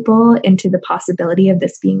invite people into the possibility of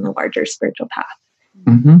this being a larger spiritual path.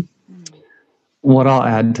 Mm-hmm. What I'll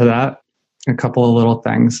add to that, a couple of little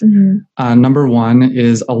things. Mm-hmm. Number one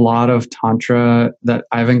is a lot of Tantra that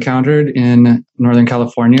I've encountered in Northern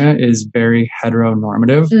California is very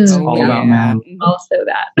heteronormative. It's all about man. Also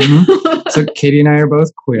that. Mm-hmm. So Caity and I are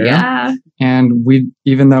both queer. Yeah. And we,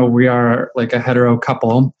 even though we are like a hetero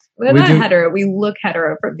couple, we're not hetero. We look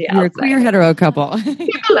hetero from the outside. We're a queer hetero couple.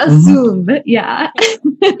 People assume, yeah.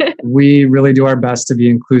 We really do our best to be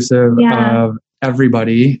inclusive of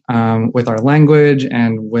everybody with our language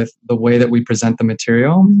and with the way that we present the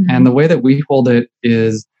material. Mm-hmm. And the way that we hold it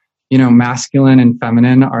is, you know, masculine and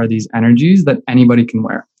feminine are these energies that anybody can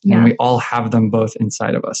wear. Yeah. And we all have them both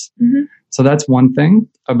inside of us. Mm-hmm. So that's one thing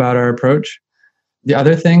about our approach. The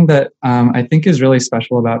other thing that I think is really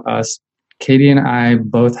special about us, Caity and I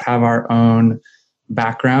both have our own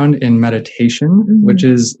background in meditation, mm-hmm. which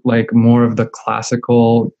is like more of the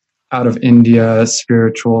classical out of India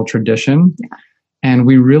spiritual tradition. Yeah. And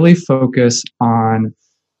we really focus on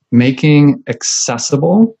making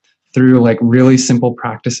accessible through like really simple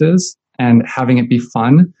practices and having it be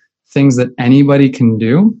fun, things that anybody can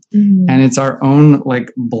do. Mm-hmm. And it's our own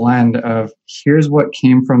like blend of here's what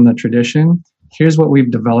came from the tradition. Here's what we've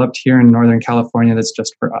developed here in Northern California that's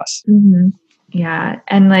just for us. Mm-hmm. Yeah.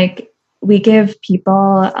 And like we give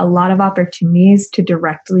people a lot of opportunities to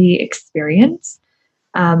directly experience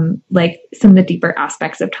like some of the deeper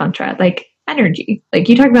aspects of Tantra, like energy. Like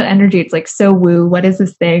you talk about energy, it's like so woo. What is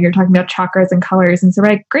this thing? You're talking about chakras and colors. And so we're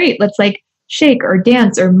like, great, let's like shake or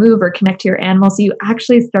dance or move or connect to your animal. So you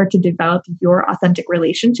actually start to develop your authentic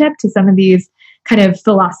relationship to some of these kind of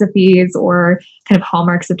philosophies or kind of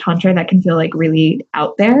hallmarks of Tantra that can feel like really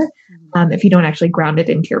out there if you don't actually ground it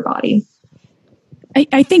into your body.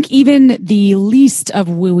 I think even the least of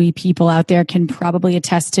wooey people out there can probably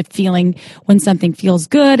attest to feeling when something feels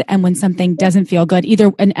good and when something doesn't feel good,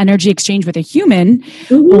 either an energy exchange with a human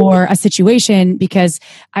mm-hmm. or a situation, because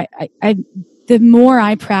the more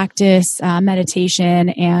I practice meditation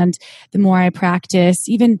and the more I practice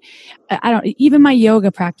even my yoga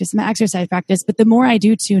practice, my exercise practice, but the more I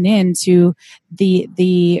do tune in to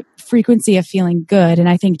the frequency of feeling good. And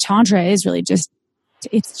I think Tantra is really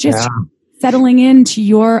it's just settling into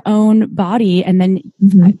your own body, and then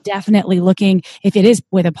mm-hmm. definitely looking, if it is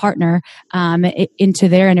with a partner, into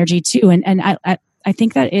their energy too. And I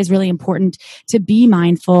think that is really important to be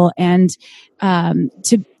mindful and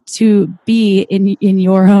to be in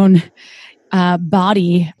your own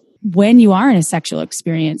body when you are in a sexual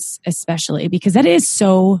experience, especially because that is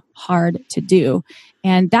so hard to do.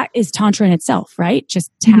 And that is Tantra in itself, right? Just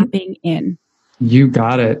tapping in. You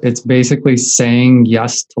got it. It's basically saying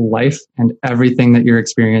yes to life and everything that your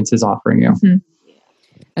experience is offering you. Mm-hmm.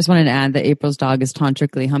 I just wanted to add that April's dog is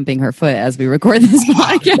tantrically humping her foot as we record this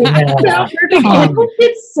podcast. Yeah. Everyone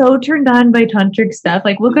gets so turned on by tantric stuff.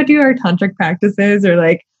 Like we'll go do our tantric practices or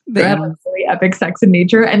like have like really epic sex in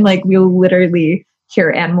nature, and like we'll literally hear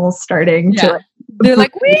animals starting to like, they're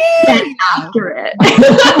like wee after it.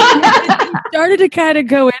 Started to kind of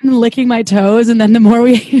go in licking my toes, and then the more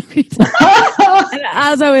and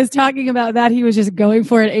as I was talking about that, he was just going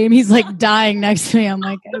for it. Amy's like dying next to me. I'm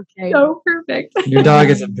like, okay, so perfect. Your dog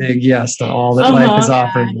is a big yes to all that life is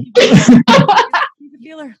offering.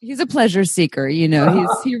 He's a pleasure seeker, you know.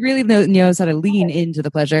 He really knows how to lean into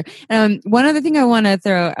the pleasure. One other thing I want to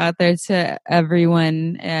throw out there to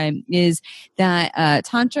everyone is that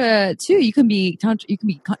Tantra too. You can be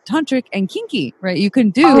tantric and kinky, right? You can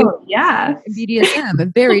do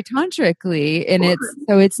BDSM very tantrically, and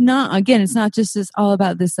it's not just this all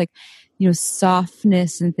about this like, you know,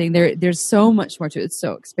 softness and thing. There's so much more to it. It's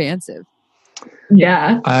so expansive.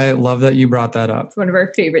 Yeah. I love that you brought that up. It's one of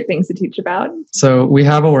our favorite things to teach about. So we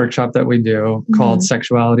have a workshop that we do called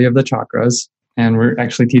Sexuality of the Chakras, and we're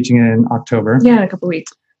actually teaching it in October. Yeah, in a couple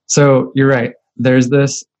weeks. So you're right. There's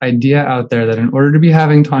this idea out there that in order to be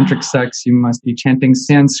having tantric sex, you must be chanting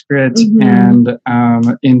Sanskrit and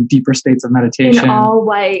in deeper states of meditation. In all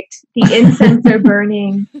white, the incense are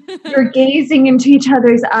burning. You're gazing into each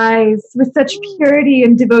other's eyes with such purity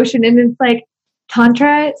and devotion. And it's like,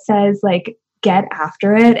 Tantra says, like, get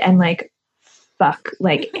after it and, like, fuck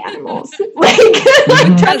like animals.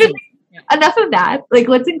 Tantra, enough of that. Like,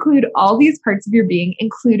 let's include all these parts of your being,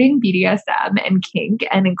 including BDSM and kink,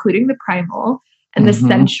 and including the primal and the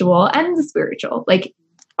sensual and the spiritual. Like,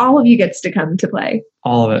 all of you gets to come to play.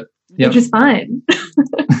 All of it. Which is fun.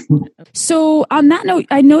 So on that note,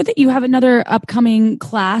 I know that you have another upcoming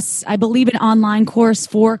class, I believe an online course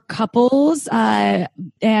for couples, and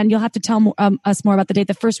you'll have to tell us more about the date,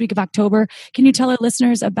 the first week of October. Can you tell our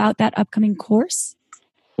listeners about that upcoming course?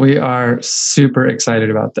 We are super excited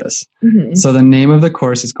about this. So the name of the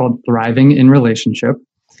course is called Thriving in Relationship.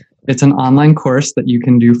 It's an online course that you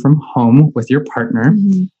can do from home with your partner.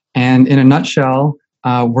 And in a nutshell,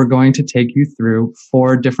 we're going to take you through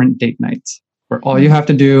 4 different date nights where all you have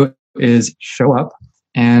to do is show up,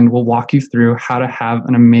 and we'll walk you through how to have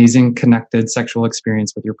an amazing connected sexual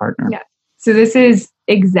experience with your partner. Yeah. So this is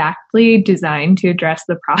exactly designed to address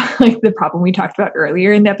the problem we talked about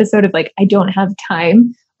earlier in the episode of, like, I don't have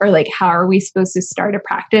time, or like, how are we supposed to start a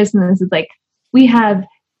practice? And this is like, we have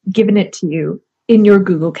given it to you in your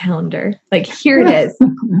Google Calendar. Like, here it is.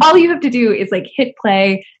 All you have to do is, like, hit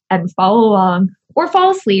play and follow along or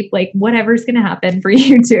fall asleep, like, whatever's going to happen for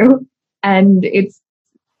you two. And it's,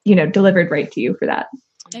 delivered right to you for that.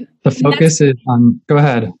 The focus is on, go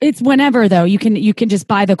ahead. It's whenever, though. You can just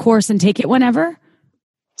buy the course and take it whenever.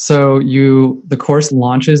 So the course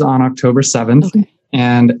launches on October 7th,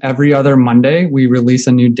 and every other Monday we release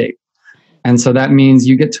a new date. And so that means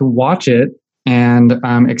you get to watch it and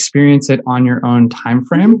experience it on your own time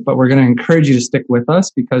frame. But we're going to encourage you to stick with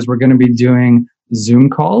us, because we're going to be doing Zoom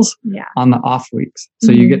calls on the off weeks.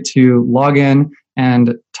 So you get to log in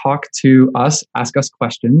and talk to us, ask us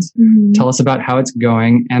questions, tell us about how it's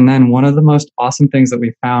going. And then one of the most awesome things that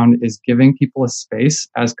we found is giving people a space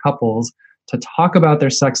as couples to talk about their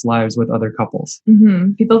sex lives with other couples.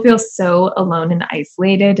 People feel so alone and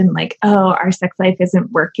isolated, and like, oh, our sex life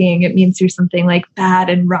isn't working. It means there's something, like, bad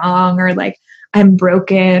and wrong, or like, I'm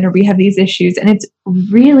broken, or we have these issues. And it's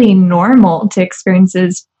really normal to experience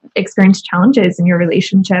challenges in your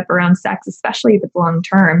relationship around sex, especially if it's long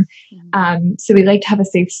term. So we like to have a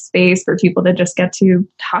safe space for people to just get to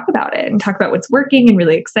talk about it and talk about what's working and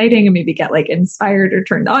really exciting, and maybe get, like, inspired or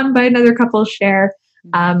turned on by another couple's share.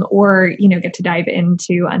 Or, get to dive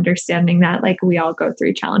into understanding that, like, we all go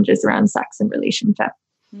through challenges around sex and relationship.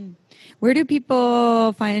 Where do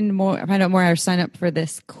people find out more or sign up for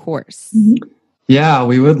this course? Yeah,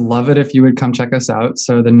 we would love it if you would come check us out.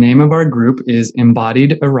 So the name of our group is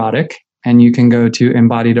Embodied Erotic, and you can go to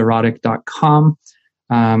embodiederotic.com.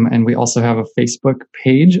 And we also have a Facebook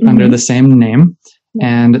page under the same name.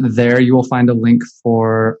 And there you will find a link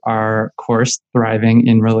for our course, Thriving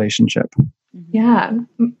in Relationship. Yeah.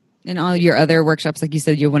 And all your other workshops, like you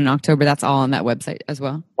said, you have one in October, that's all on that website as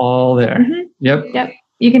well? All there. Yep.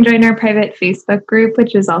 You can join our private Facebook group,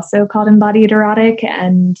 which is also called Embodied Erotic,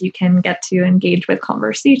 and you can get to engage with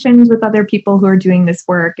conversations with other people who are doing this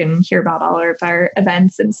work and hear about all of our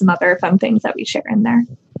events and some other fun things that we share in there.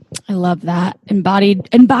 I love that.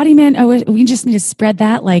 Embodiment. Oh, we just need to spread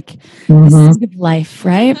that, like, this is good life,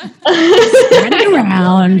 right? Spread it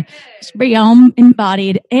around. Be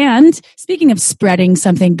embodied. And speaking of spreading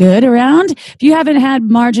something good around, if you haven't had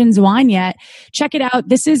Margins wine yet, check it out.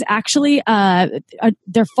 This is actually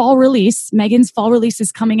their fall release. Megan's fall release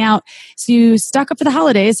is coming out. So you stock up for the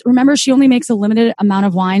holidays. Remember, she only makes a limited amount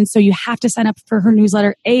of wine, so you have to sign up for her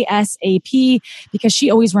newsletter ASAP, because she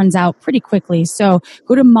always runs out pretty quickly. So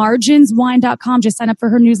go to marginswine.com. Just sign up for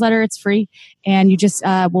her newsletter. It's free. And you just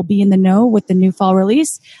will be in the know with the new fall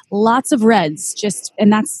release. Lots of reds.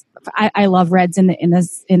 And that's, I love reds in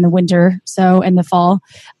the winter. So in the fall,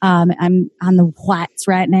 I'm on the whites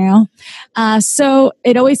right now. So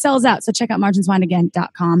it always sells out. So check out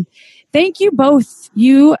marginswineagain.com. Thank you both.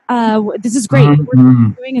 This is great. What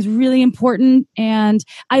you're doing is really important. And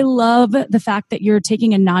I love the fact that you're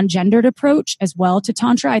taking a non-gendered approach as well to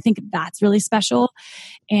Tantra. I think that's really special.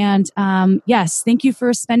 And yes, thank you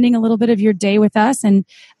for spending a little bit of your day with us. And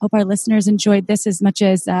I hope our listeners enjoyed this as much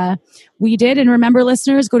as we did. And remember,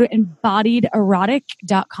 listeners, go to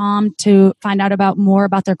embodiederotic.com to find out more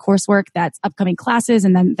about their coursework, that's upcoming classes,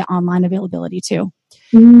 and then the online availability too.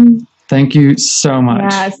 Thank you so much.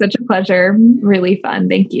 Yeah, such a pleasure. Really fun.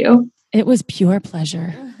 Thank you. It was pure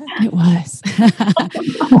pleasure. It was.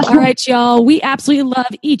 All right, y'all. We absolutely love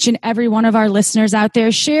each and every one of our listeners out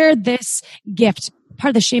there. Share this gift, part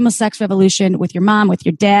of the shameless sex revolution, with your mom, with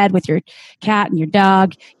your dad, with your cat and your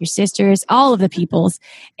dog, your sisters, all of the peoples.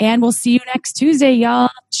 And we'll see you next Tuesday, y'all.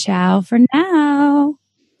 Ciao for now.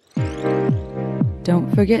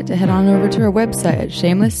 Don't forget to head on over to our website at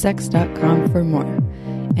shamelesssex.com for more.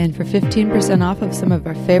 And for 15% off of some of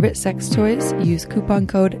our favorite sex toys, use coupon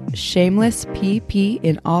code SHAMELESSPP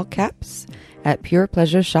in all caps at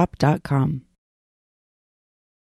purepleasureshop.com.